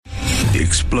The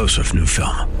explosive new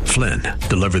film, Flynn,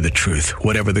 deliver the truth,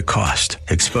 whatever the cost.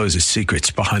 Exposes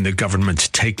secrets behind the government's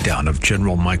takedown of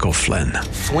General Michael Flynn.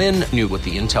 Flynn knew what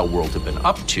the intel world had been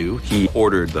up to. He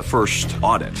ordered the first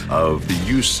audit of the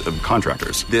use of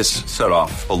contractors. This set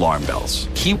off alarm bells.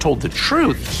 He told the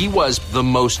truth. He was the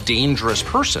most dangerous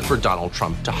person for Donald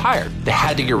Trump to hire. They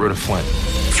had to get rid of Flynn.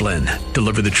 Flynn,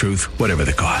 deliver the truth, whatever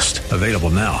the cost. Available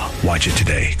now. Watch it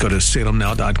today. Go to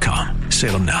salemnow.com.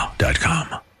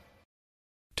 salemnow.com.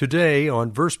 Today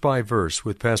on Verse by Verse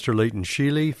with Pastor Leighton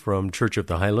Sheely from Church of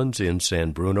the Highlands in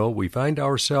San Bruno, we find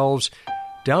ourselves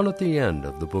down at the end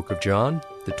of the book of John,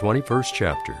 the 21st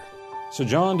chapter. So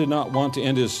John did not want to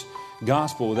end his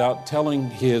gospel without telling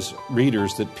his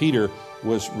readers that Peter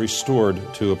was restored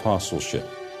to apostleship.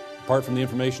 Apart from the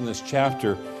information in this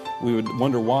chapter, we would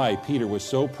wonder why Peter was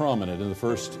so prominent in the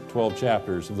first 12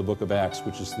 chapters of the book of Acts,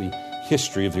 which is the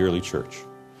history of the early church.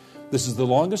 This is the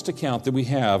longest account that we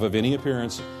have of any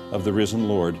appearance of the risen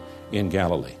Lord in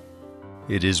Galilee.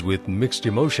 It is with mixed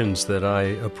emotions that I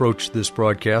approach this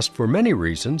broadcast for many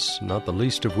reasons, not the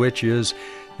least of which is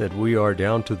that we are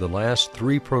down to the last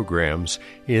 3 programs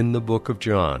in the book of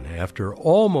John after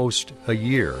almost a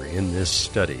year in this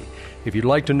study. If you'd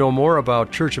like to know more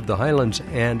about Church of the Highlands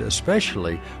and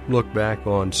especially look back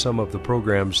on some of the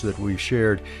programs that we've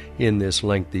shared in this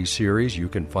lengthy series, you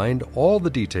can find all the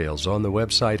details on the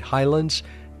website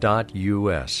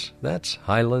highlands.us. That's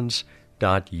highlands.us.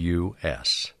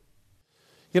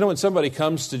 You know, when somebody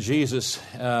comes to Jesus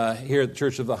here at the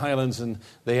Church of the Highlands and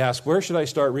they ask, where should I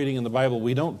start reading in the Bible?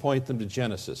 We don't point them to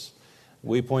Genesis.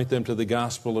 We point them to the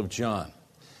Gospel of John,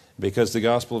 because the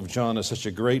Gospel of John is such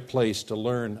a great place to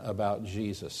learn about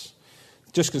Jesus.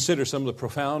 Just consider some of the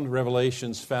profound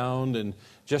revelations found in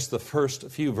just the first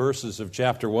few verses of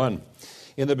chapter 1.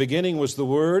 In the beginning was the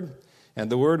Word,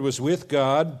 and the Word was with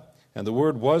God, and the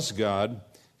Word was God.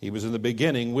 He was in the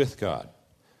beginning with God.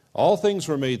 All things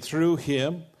were made through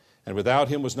Him, and without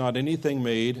Him was not anything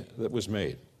made that was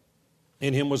made.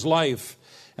 In Him was life,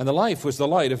 and the life was the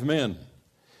light of men.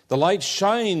 The light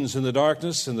shines in the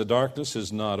darkness, and the darkness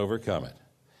has not overcome it.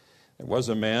 There was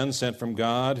a man sent from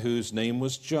God whose name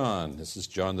was John. This is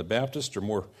John the Baptist, or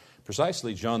more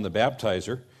precisely, John the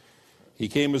Baptizer. He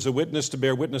came as a witness to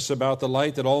bear witness about the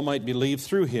light, that all might believe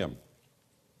through him.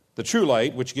 The true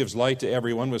light, which gives light to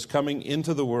everyone, was coming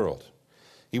into the world.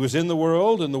 He was in the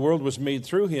world, and the world was made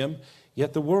through him,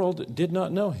 yet the world did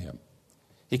not know him.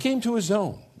 He came to his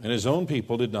own, and his own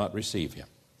people did not receive him.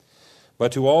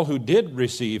 But to all who did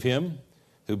receive him,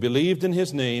 who believed in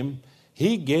his name,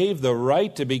 he gave the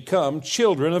right to become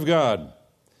children of God,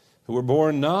 who were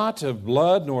born not of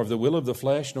blood, nor of the will of the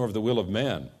flesh, nor of the will of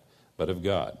man, but of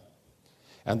God.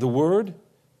 And the Word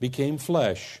became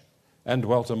flesh and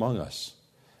dwelt among us.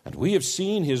 And we have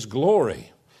seen his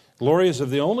glory. Glory is of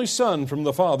the only Son from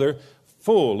the Father,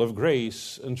 full of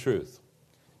grace and truth.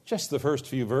 Just the first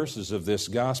few verses of this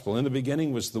gospel. In the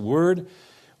beginning was the Word,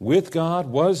 with God,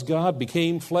 was God,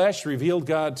 became flesh, revealed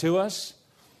God to us.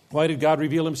 Why did God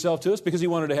reveal himself to us? Because he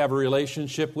wanted to have a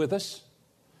relationship with us.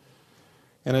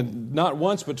 And not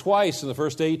once but twice in the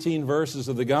first 18 verses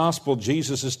of the gospel,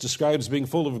 Jesus is described as being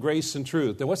full of grace and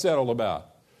truth. Now, what's that all about?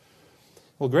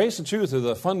 Well, grace and truth are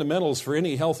the fundamentals for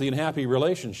any healthy and happy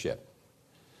relationship.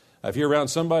 If you're around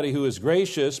somebody who is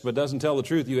gracious but doesn't tell the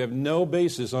truth, you have no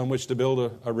basis on which to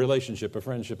build a relationship, a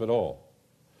friendship at all.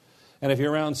 And if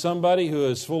you're around somebody who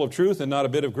is full of truth and not a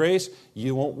bit of grace,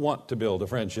 you won't want to build a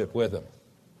friendship with them.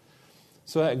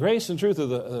 So grace and truth are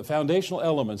the foundational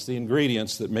elements, the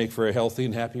ingredients that make for a healthy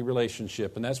and happy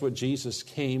relationship. And that's what Jesus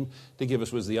came to give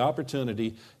us, was the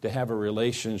opportunity to have a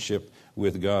relationship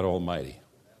with God Almighty.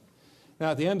 Now,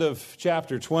 at the end of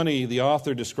chapter 20, the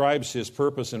author describes his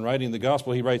purpose in writing the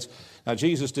gospel. He writes, "Now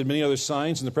Jesus did many other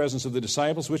signs in the presence of the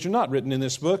disciples, which are not written in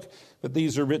this book, but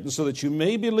these are written so that you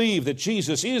may believe that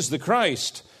Jesus is the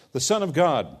Christ, the Son of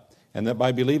God, and that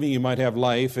by believing you might have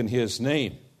life in his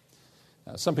name."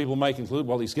 Now, some people might conclude,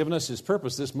 well, he's given us his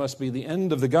purpose. This must be the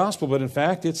end of the gospel, but in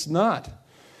fact, it's not,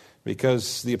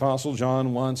 because the Apostle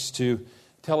John wants to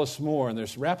tell us more, and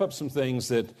there's wrap up some things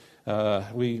that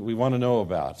we want to know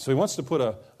about. So he wants to put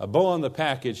a bow on the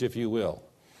package, if you will,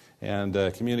 and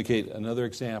communicate another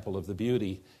example of the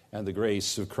beauty and the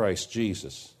grace of Christ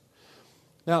Jesus.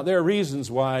 Now, there are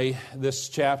reasons why this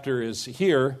chapter is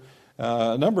here,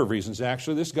 a number of reasons,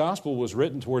 actually. This gospel was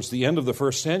written towards the end of the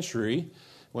first century,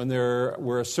 when there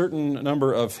were a certain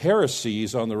number of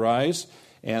heresies on the rise,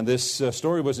 and this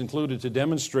story was included to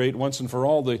demonstrate once and for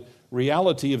all the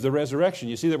reality of the resurrection.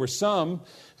 You see, there were some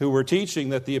who were teaching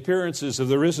that the appearances of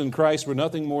the risen Christ were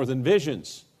nothing more than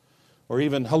visions or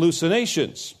even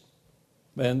hallucinations.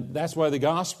 And that's why the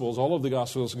Gospels, all of the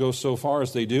Gospels, go so far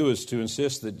as they do, is to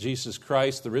insist that Jesus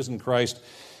Christ, the risen Christ,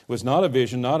 was not a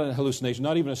vision, not a hallucination,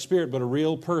 not even a spirit, but a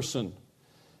real person.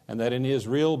 And that in his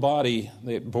real body,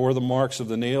 it bore the marks of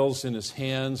the nails in his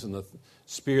hands and the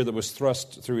spear that was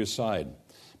thrust through his side.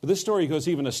 But this story goes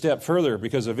even a step further,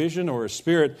 because a vision or a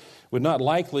spirit would not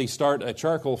likely start a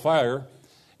charcoal fire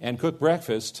and cook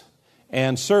breakfast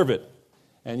and serve it.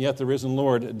 And yet the risen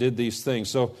Lord did these things.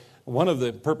 So one of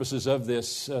the purposes of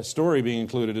this story being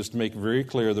included is to make very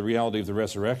clear the reality of the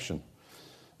resurrection.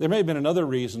 There may have been another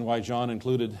reason why John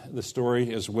included the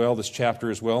story as well, this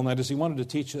chapter as well, and that is he wanted to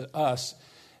teach us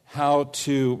how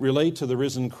to relate to the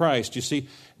risen Christ. You see,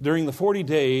 during the 40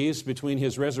 days between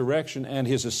his resurrection and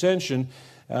his ascension,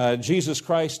 Jesus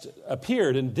Christ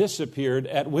appeared and disappeared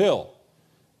at will,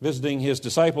 visiting his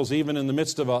disciples even in the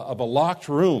midst of a locked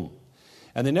room.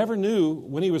 And they never knew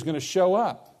when he was going to show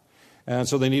up. And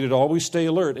so they needed to always stay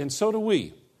alert. And so do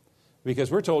we, because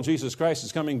we're told Jesus Christ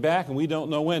is coming back and we don't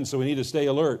know when, so we need to stay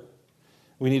alert.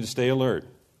 We need to stay alert.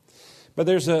 But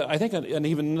there's, I think,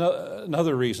 even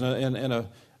another reason, and a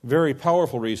very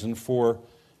powerful reason for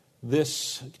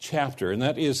this chapter, and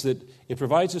that is that it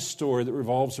provides a story that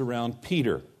revolves around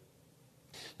Peter.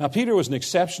 Now, Peter was an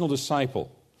exceptional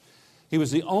disciple. He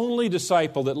was the only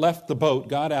disciple that left the boat,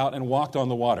 got out, and walked on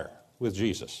the water with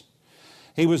Jesus.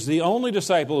 He was the only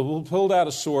disciple who pulled out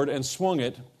a sword and swung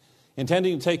it,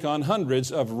 intending to take on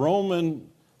hundreds of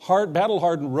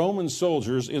battle-hardened Roman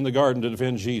soldiers in the garden to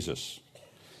defend Jesus.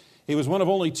 He was one of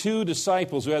only 2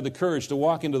 disciples who had the courage to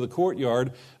walk into the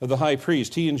courtyard of the high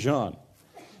priest, he and John.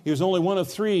 He was only one of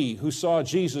 3 who saw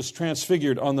Jesus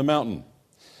transfigured on the mountain.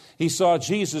 He saw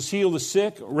Jesus heal the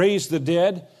sick, raise the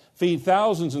dead, feed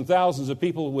thousands and thousands of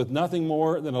people with nothing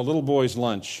more than a little boy's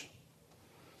lunch.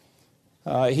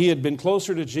 He had been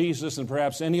closer to Jesus than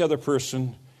perhaps any other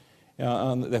person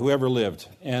who ever lived.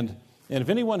 And if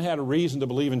anyone had a reason to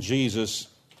believe in Jesus,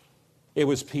 it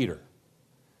was Peter.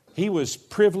 He was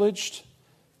privileged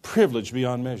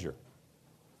beyond measure.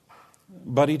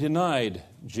 But he denied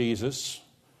Jesus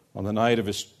on the night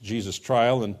of Jesus'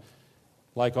 trial, and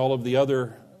like all of the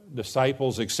other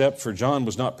disciples, except for John,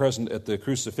 was not present at the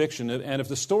crucifixion. And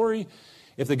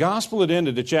if the gospel had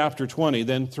ended at chapter 20,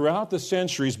 then throughout the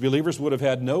centuries, believers would have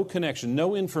had no connection,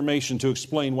 no information to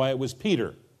explain why it was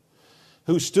Peter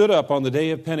who stood up on the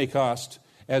day of Pentecost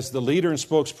as the leader and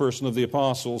spokesperson of the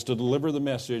apostles to deliver the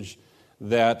message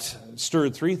that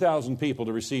stirred 3,000 people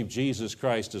to receive Jesus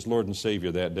Christ as Lord and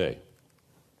Savior that day.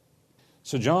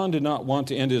 So John did not want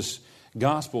to end his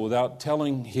gospel without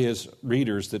telling his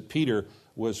readers that Peter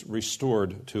was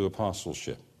restored to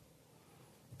apostleship.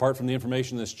 Apart from the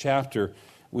information in this chapter,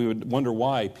 we would wonder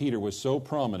why Peter was so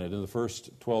prominent in the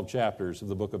first 12 chapters of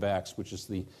the book of Acts, which is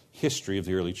the history of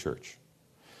the early church.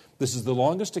 This is the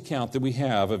longest account that we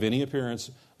have of any appearance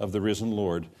of the risen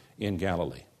Lord in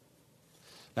Galilee.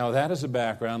 Now, with that as a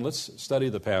background, let's study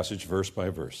the passage verse by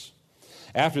verse.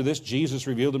 After this, Jesus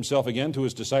revealed himself again to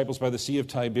his disciples by the Sea of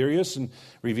Tiberias, and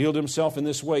revealed himself in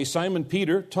this way: Simon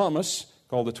Peter, Thomas,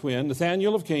 called the twin,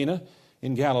 Nathanael of Cana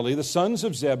in Galilee, the sons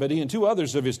of Zebedee, and 2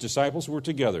 others of his disciples were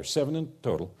together, 7 in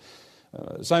total.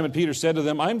 Simon Peter said to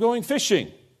them, "I'm going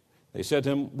fishing." They said to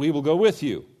him, "We will go with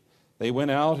you." They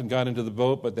went out and got into the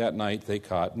boat, but that night they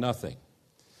caught nothing.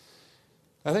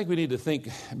 I think we need to think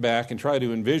back and try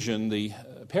to envision the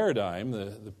paradigm,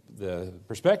 the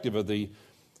perspective of the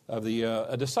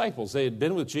disciples. They had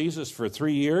been with Jesus for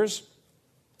 3 years.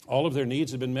 All of their needs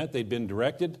had been met. They'd been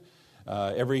directed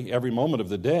every moment of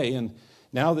the day. And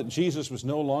now that Jesus was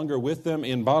no longer with them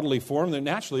in bodily form, then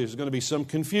naturally there's going to be some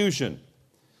confusion.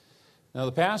 Now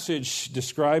the passage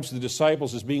describes the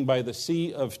disciples as being by the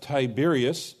Sea of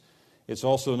Tiberias. It's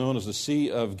also known as the Sea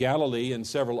of Galilee and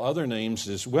several other names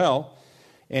as well.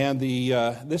 And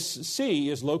this sea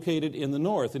is located in the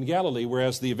north, in Galilee,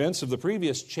 whereas the events of the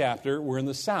previous chapter were in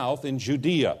the south, in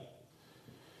Judea.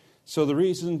 So the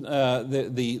reason,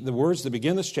 the words that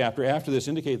begin this chapter after this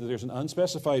indicate that there's an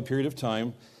unspecified period of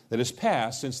time that has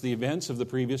passed since the events of the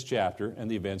previous chapter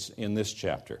and the events in this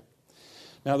chapter.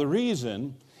 Now, the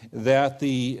reason that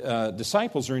the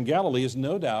disciples are in Galilee is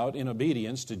no doubt in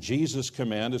obedience to Jesus'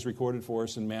 command as recorded for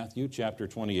us in Matthew chapter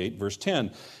 28, verse 10.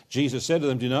 Jesus said to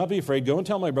them, "Do not be afraid. Go and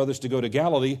tell my brothers to go to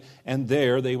Galilee, and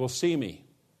there they will see me."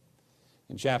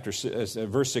 In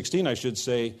verse 16, I should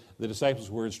say, the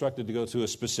disciples were instructed to go to a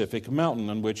specific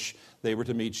mountain on which they were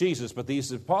to meet Jesus. But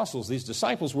these apostles, these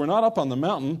disciples, were not up on the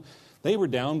mountain. They were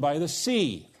down by the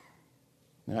sea.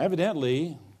 Now,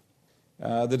 evidently,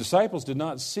 the disciples did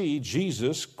not see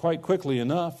Jesus quite quickly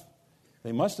enough.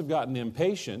 They must have gotten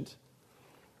impatient.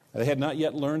 They had not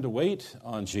yet learned to wait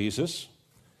on Jesus.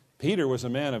 Peter was a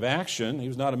man of action. He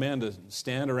was not a man to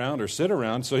stand around or sit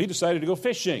around, so he decided to go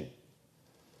fishing.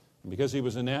 And because he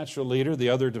was a natural leader, the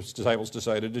other disciples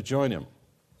decided to join him.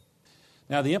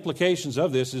 Now, the implications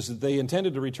of this is that they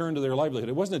intended to return to their livelihood.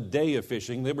 It wasn't a day of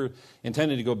fishing. They were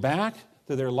intended to go back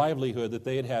to their livelihood that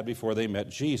they had had before they met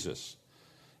Jesus.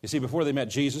 You see, before they met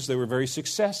Jesus, they were very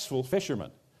successful fishermen,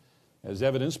 as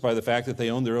evidenced by the fact that they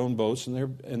owned their own boats and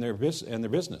their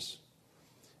business.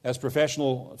 As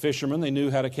professional fishermen, they knew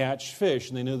how to catch fish,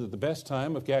 and they knew that the best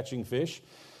time of catching fish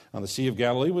on the Sea of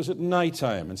Galilee was at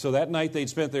nighttime. And so that night they'd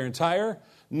spent their entire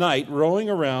night rowing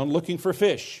around looking for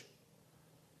fish.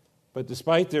 But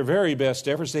despite their very best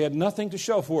efforts, they had nothing to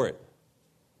show for it.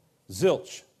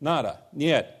 Zilch, nada,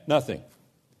 niet, nothing.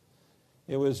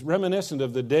 It was reminiscent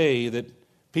of the day that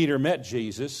Peter met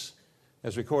Jesus,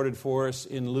 as recorded for us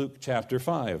in Luke chapter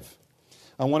 5.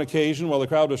 On one occasion, while the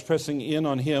crowd was pressing in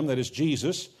on him, that is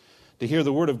Jesus, to hear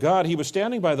the word of God, he was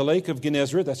standing by the lake of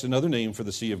Gennesaret, that's another name for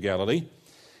the Sea of Galilee,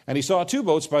 and he saw 2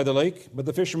 boats by the lake, but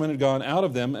the fishermen had gone out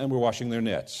of them and were washing their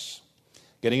nets.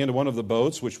 Getting into one of the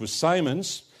boats, which was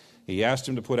Simon's, he asked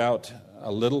him to put out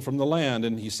a little from the land,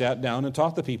 and he sat down and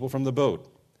taught the people from the boat.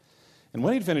 And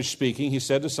when he'd finished speaking, he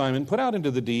said to Simon, "Put out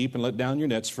into the deep and let down your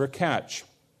nets for a catch."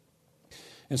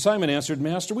 And Simon answered,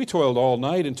 "Master, we toiled all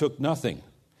night and took nothing.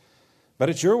 But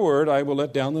at your word I will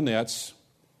let down the nets."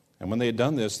 And when they had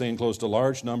done this, they enclosed a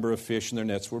large number of fish, and their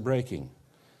nets were breaking.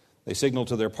 They signaled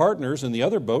to their partners in the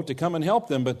other boat to come and help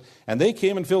them, and they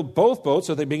came and filled both boats,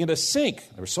 so they began to sink.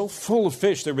 They were so full of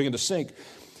fish, they began to sink.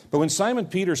 But when Simon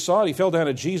Peter saw it, he fell down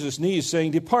at Jesus' knees,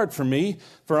 saying, "Depart from me,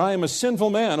 for I am a sinful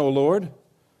man, O Lord."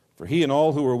 For he and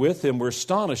all who were with him were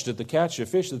astonished at the catch of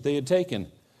fish that they had taken.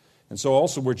 And so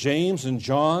also were James and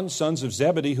John, sons of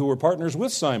Zebedee, who were partners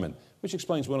with Simon, which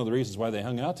explains one of the reasons why they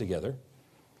hung out together.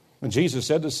 And Jesus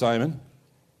said to Simon,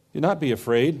 "Do not be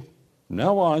afraid. From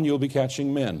now on you'll be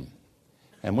catching men."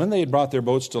 And when they had brought their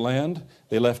boats to land,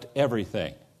 they left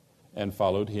everything and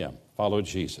followed him, followed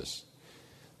Jesus.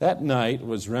 That night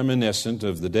was reminiscent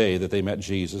of the day that they met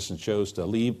Jesus and chose to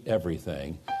leave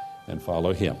everything and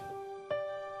follow him.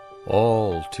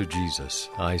 All to Jesus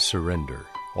I surrender.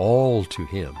 All to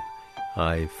him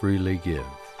I freely give.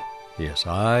 Yes,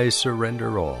 I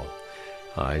surrender all.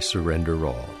 I surrender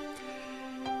all.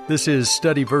 This is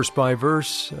Study Verse by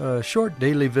Verse, a short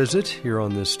daily visit here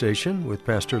on this station with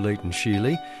Pastor Leighton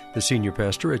Sheely, the senior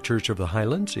pastor at Church of the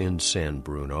Highlands in San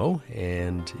Bruno.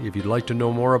 And if you'd like to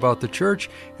know more about the church,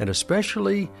 and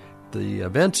especially the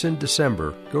events in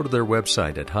December, go to their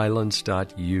website at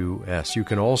highlands.us. You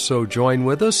can also join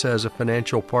with us as a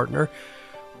financial partner.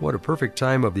 What a perfect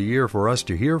time of the year for us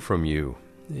to hear from you.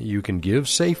 You can give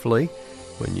safely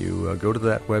when you go to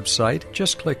that website.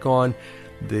 Just click on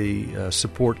the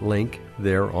support link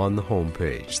there on the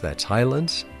homepage. That's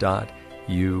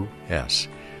highlands.us.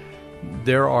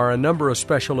 There are a number of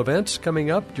special events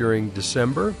coming up during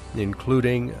December,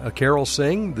 including a carol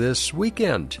sing this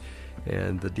weekend,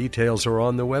 and the details are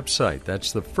on the website.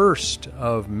 That's the first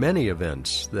of many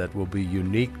events that will be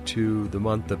unique to the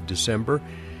month of December.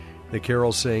 The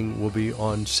carol sing will be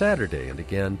on Saturday, and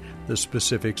again, the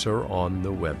specifics are on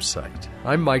the website.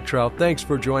 I'm Mike Trout. Thanks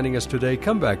for joining us today.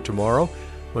 Come back tomorrow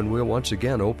when we'll once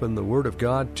again open the Word of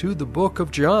God to the book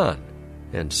of John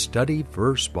and study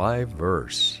verse by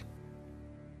verse.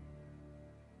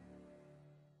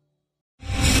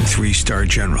 3-star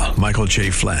General Michael J.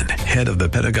 Flynn, head of the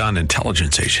Pentagon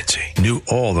Intelligence Agency, knew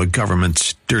all the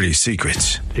government's dirty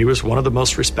secrets. He was one of the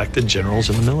most respected generals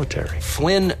in the military.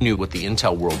 Flynn knew what the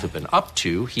intel world had been up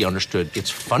to. He understood its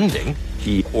funding.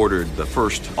 He ordered the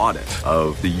first audit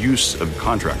of the use of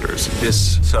contractors.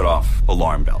 This set off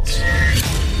alarm bells.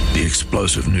 The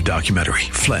explosive new documentary,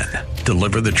 Flynn,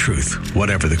 Deliver the Truth,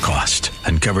 Whatever the Cost,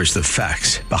 uncovers the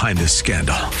facts behind this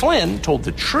scandal. Flynn told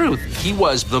the truth. He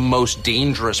was the most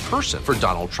dangerous person for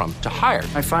Donald Trump to hire.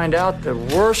 I find out the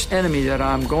worst enemy that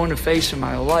I'm going to face in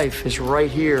my life is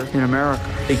right here in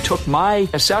America. They took my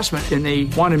assessment and they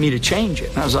wanted me to change it.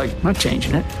 And I was like, I'm not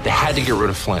changing it. They had to get rid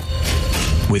of Flynn.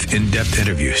 With in-depth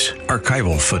interviews,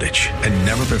 archival footage, and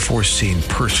never-before-seen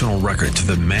personal records of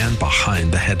the man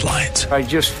behind the headlines. I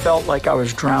just felt like I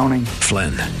was drowning.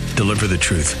 Flynn, Deliver the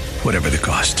Truth, Whatever the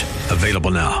Cost.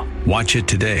 Available now. Watch it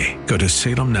today. Go to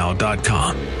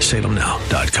salemnow.com.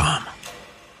 salemnow.com.